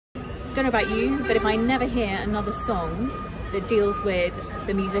Don't know about you, but if I never hear another song that deals with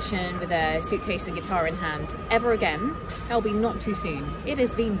the musician with their suitcase and guitar in hand ever again, that'll be not too soon. It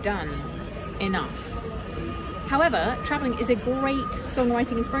has been done enough. However, traveling is a great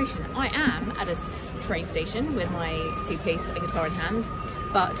songwriting inspiration. I am at a train station with my suitcase and guitar in hand,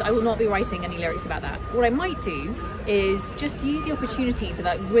 but I will not be writing any lyrics about that. What I might do is just use the opportunity for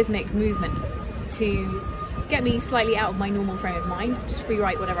that rhythmic movement to get me slightly out of my normal frame of mind, just free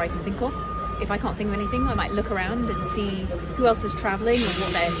write whatever I can think of. If I can't think of anything, I might look around and see who else is traveling or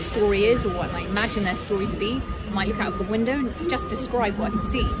what their story is or what I might imagine their story to be. I might look out of the window and just describe what I can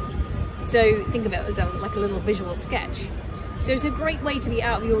see. So think of it as like a little visual sketch. So it's a great way to be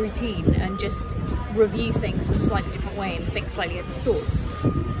out of your routine and just review things in a slightly different way and think slightly different thoughts.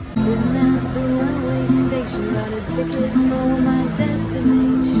 Sitting at the railway station, got a ticket for my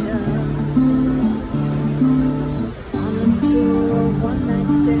destiny.